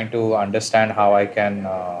 So I'm trying to understand how I can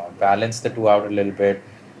balance the two out a little bit,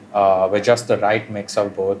 where just the right mix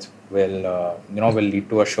of both will lead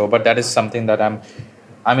to a show. But that is something that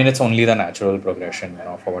I mean, it's only the natural progression,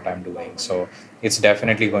 for what I'm doing. So it's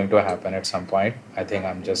definitely going to happen at some point. I think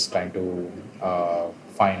I'm just trying to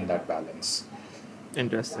find that balance.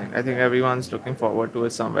 Interesting. I think everyone's looking forward to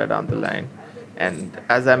it somewhere down the line. And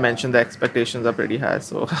as I mentioned, the expectations are pretty high,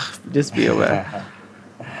 so just be aware.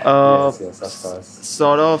 Uh, Yes, yes, of course.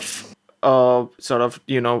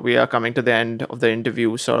 we are coming to the end of the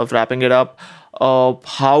interview, sort of wrapping it up.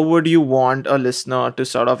 How would you want a listener to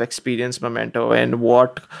sort of experience Memento, and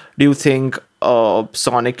what do you think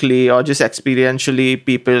sonically or just experientially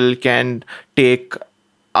people can take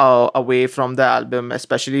away from the album,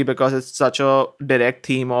 especially because it's such a direct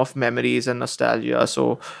theme of memories and nostalgia?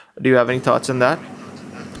 So, do you have any thoughts on that?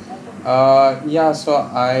 Yeah, so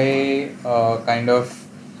I kind of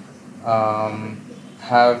um,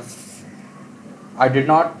 have. I did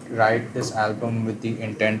not write this album with the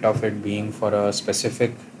intent of it being for a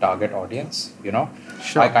specific target audience. I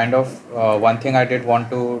Sure. kind of, one thing I did want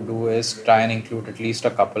to do is try and include at least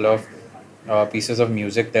a couple of pieces of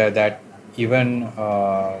music there that even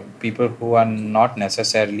people who are not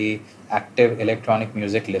necessarily active electronic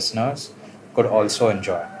music listeners could also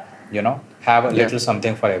enjoy. Have a Yeah. little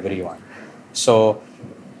something for everyone. So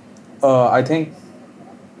I think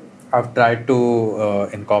I've tried to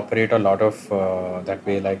incorporate a lot of that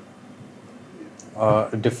way, like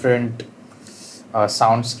different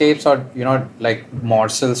soundscapes, or like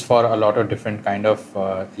morsels for a lot of different kind of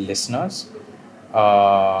listeners.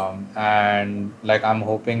 And like, I'm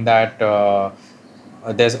hoping that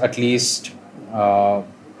there's at least, uh,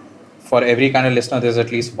 for every kind of listener, there's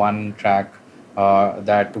at least one track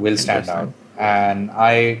that will stand out. Interesting. And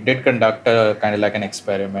I did conduct a kind of like an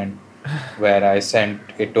experiment where I sent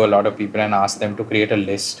it to a lot of people and asked them to create a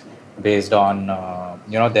list based on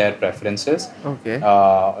their preferences, Okay.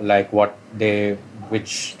 like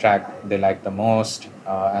which track they like the most,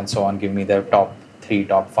 and so on. Give me their top three,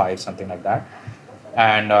 top five, something like that.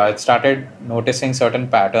 And I started noticing certain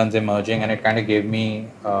patterns emerging, and it kind of gave me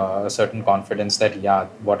a certain confidence that, yeah,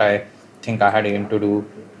 what I think I had aimed to do,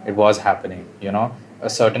 it was happening. A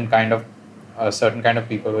certain kind of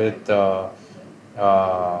people with uh,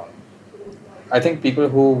 I think people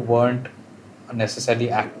who weren't necessarily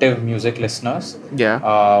active music listeners Yeah.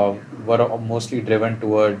 were mostly driven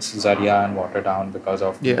towards Zarya and Waterdown because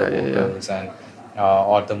of the Yeah. Yeah. Yeah. vocals and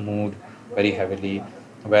or the mood very heavily,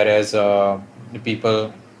 whereas the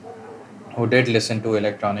people who did listen to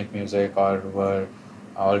electronic music or were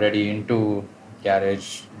already into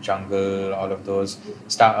garage, jungle, all of those,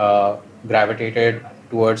 gravitated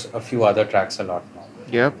towards a few other tracks a lot more.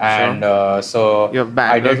 Yep. And Sure. so You have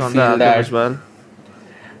I bangers did on the feel album as that, well.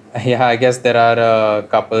 yeah, I guess there are a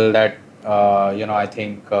couple that, I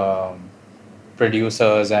think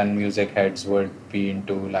producers and music heads would be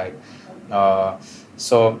into, like, uh,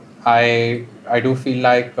 so I do feel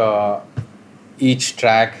like each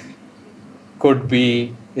track could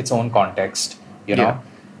be its own context, you Yeah.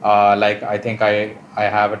 know. Like, I think I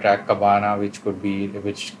have a track Cabana, which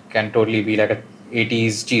can totally be like a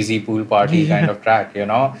 80s cheesy pool party kind Yeah. of track,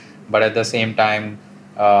 but at the same time,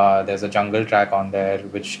 there's a jungle track on there,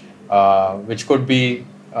 which could be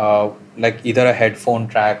like either a headphone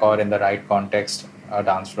track or, in the right context, a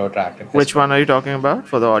dance floor track as Which well. one are you talking about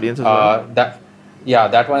for the audience as well? That Yeah,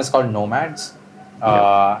 that one is called Nomads.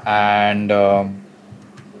 Yep.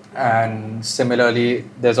 And similarly,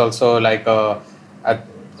 there's also like at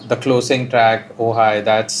the closing track, Oh Hi,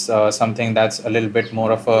 that's something that's a little bit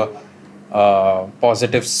more of a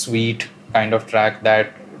positive, sweet kind of track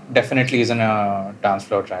that definitely isn't a dance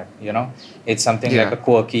floor track. It's something like Yeah. a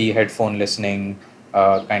quirky headphone listening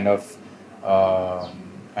uh, kind of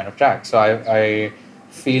track. So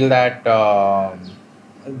feel that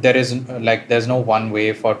there's no one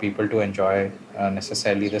way for people to enjoy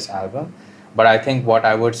necessarily this album. But I think what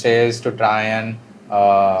I would say is to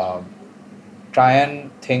uh, try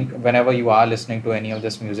and think whenever you are listening to any of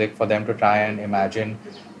this music, for them to try and imagine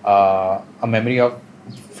a memory of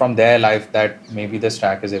from their life that maybe this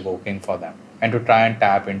track is evoking for them, and to try and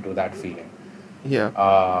tap into that feeling. Yeah.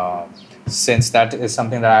 uh, since that is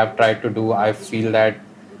something that I've tried to do, I feel that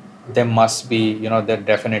there must be, there are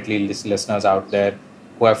definitely listeners out there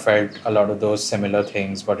who have felt a lot of those similar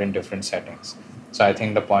things, but in different settings. So I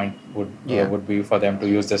think the point Yeah. would be for them to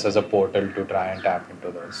use this as a portal to try and tap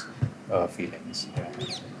into those feelings.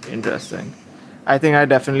 Yeah. Interesting. I think I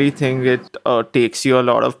definitely think it takes you a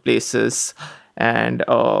lot of places, and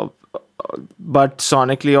but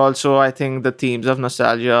sonically also, I think the themes of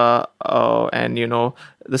nostalgia and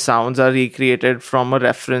the sounds are recreated from a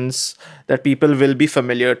reference that people will be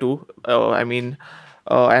familiar to. I mean,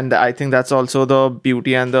 and I think that's also the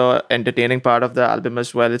beauty and the entertaining part of the album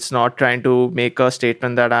as well. It's not trying to make a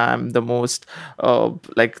statement that I'm the most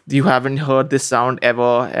like you haven't heard this sound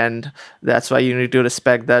ever, and that's why you need to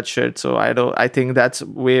respect that shit. So I think that's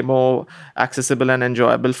way more accessible and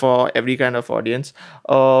enjoyable for every kind of audience.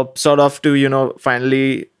 Sort of to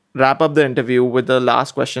finally wrap up the interview with the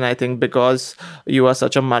last question, I think, because you are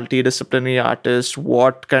such a multidisciplinary artist,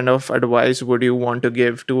 what kind of advice would you want to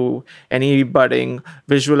give to any budding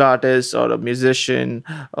visual artist or a musician,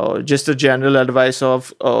 just a general advice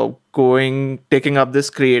of taking up this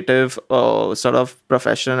creative sort of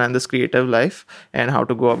profession and this creative life, and how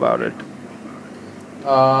to go about it?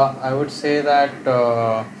 I would say that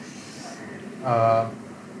uh,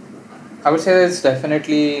 I would say it's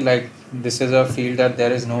definitely like this is a field that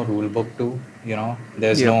there is no rule book to,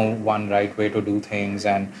 there's Yep. no one right way to do things.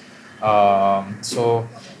 And so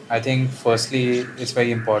I think firstly it's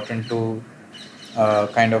very important to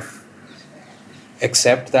kind of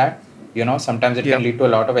accept that, sometimes it can Yep. lead to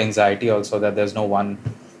a lot of anxiety also, that there's no one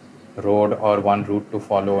road or one route to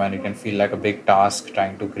follow, and it can feel like a big task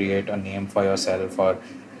trying to create a name for yourself or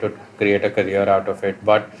to create a career out of it.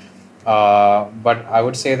 But I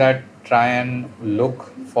would say that try and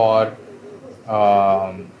look for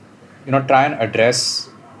try and address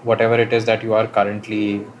whatever it is that you are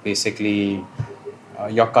currently basically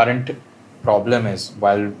your current problem is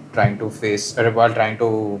while trying to while trying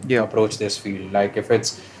to Yep. approach this field. Like if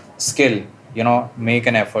it's skill, make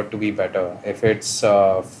an effort to be better. If it's Yep.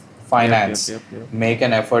 Yep. finance, Yep. Yep. make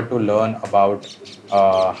an effort to learn about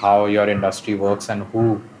how your industry works and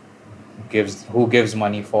who gives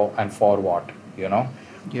money for and for what, Yep.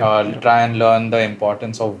 Yep. try and learn the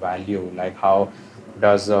importance of value, like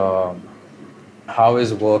does how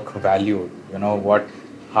is work valued,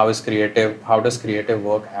 how does creative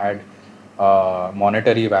work add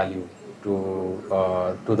monetary value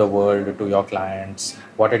to the world, to your clients,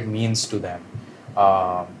 what it means to them.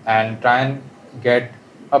 And try and get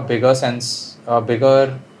a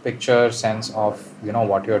bigger picture sense of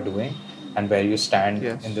what you're doing and where you stand in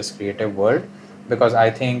Yes. this creative world. Because I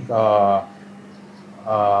think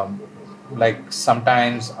um, like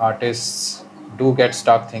sometimes artists do get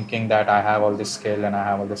stuck thinking that I have all this skill and I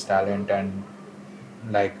have all this talent, and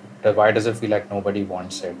like why does it feel like nobody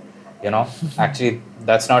wants it, actually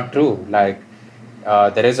that's not true. Like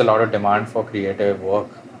there is a lot of demand for creative work,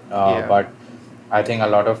 Yeah. but I think a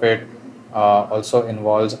lot of it also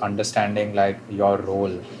involves understanding like your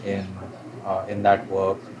role in that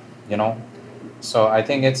work, you know so I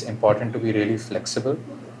think it's important to be really flexible,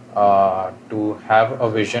 to have a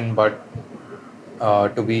vision, but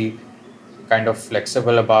to be kind of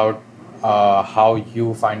flexible about how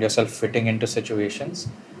you find yourself fitting into situations.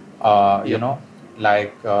 Uh, you Yep. know,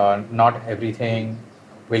 like not everything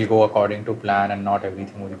will go according to plan and not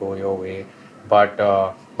everything will go your way. But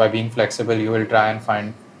by being flexible, you will try and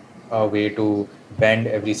find a way to bend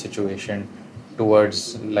every situation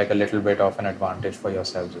towards like a little bit of an advantage for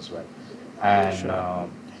yourselves as well. And Sure.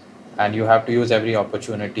 you have to use every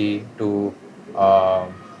opportunity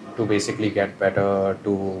um to basically get better,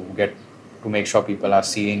 to make sure people are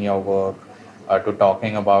seeing your work, to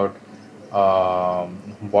talking about um,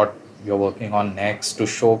 what you're working on next, to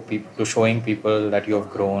showing people that you have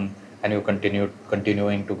grown and you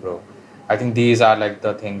continuing to grow. I think these are like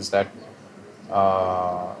the things that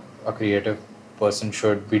a creative person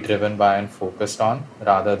should be driven by and focused on,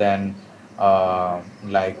 rather than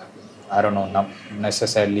like I don't know,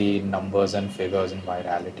 necessarily numbers and figures and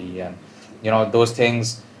virality and those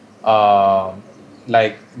things. Uh,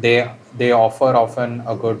 like they offer often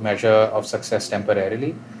a good measure of success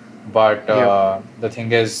temporarily, but Yep. the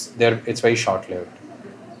thing is, it's very short lived.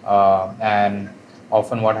 And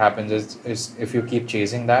often what happens is if you keep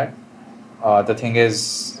chasing that, the thing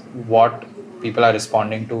is what people are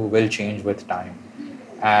responding to will change with time,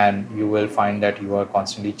 and you will find that you are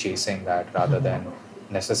constantly chasing that rather than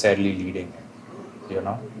necessarily leading it.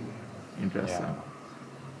 Yeah. Interesting.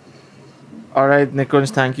 All right,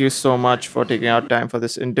 Nikunj, thank you so much for taking out time for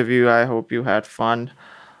this interview. I hope you had fun.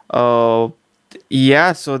 Uh,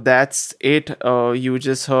 yeah, so that's it. You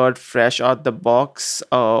just heard Fresh Out the Box.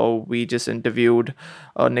 We just interviewed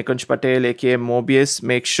Nikunj Patel, aka Mobius.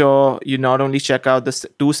 Make sure you not only check out the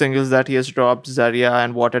two singles that he has dropped, Zaria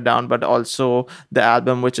and Water Down, but also the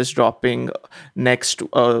album which is dropping next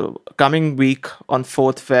coming week on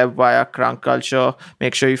 4th Feb via Crunk Culture.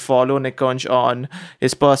 Make sure you follow Nikunj on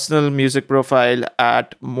his personal music profile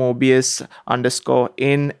at Mobius underscore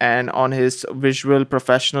in, and on his visual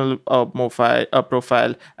professional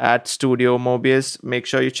profile at Studio Mobius. Make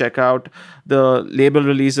sure you check out the label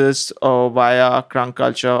releases via Crunk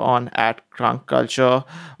Culture on at Crunk Culture.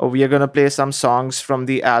 We are gonna play some songs from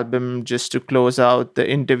the album just to close out the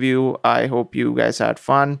interview. I hope you guys had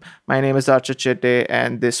fun. My name is Archer Chitte,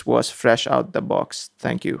 and this was Fresh Out the Box.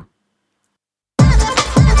 Thank you.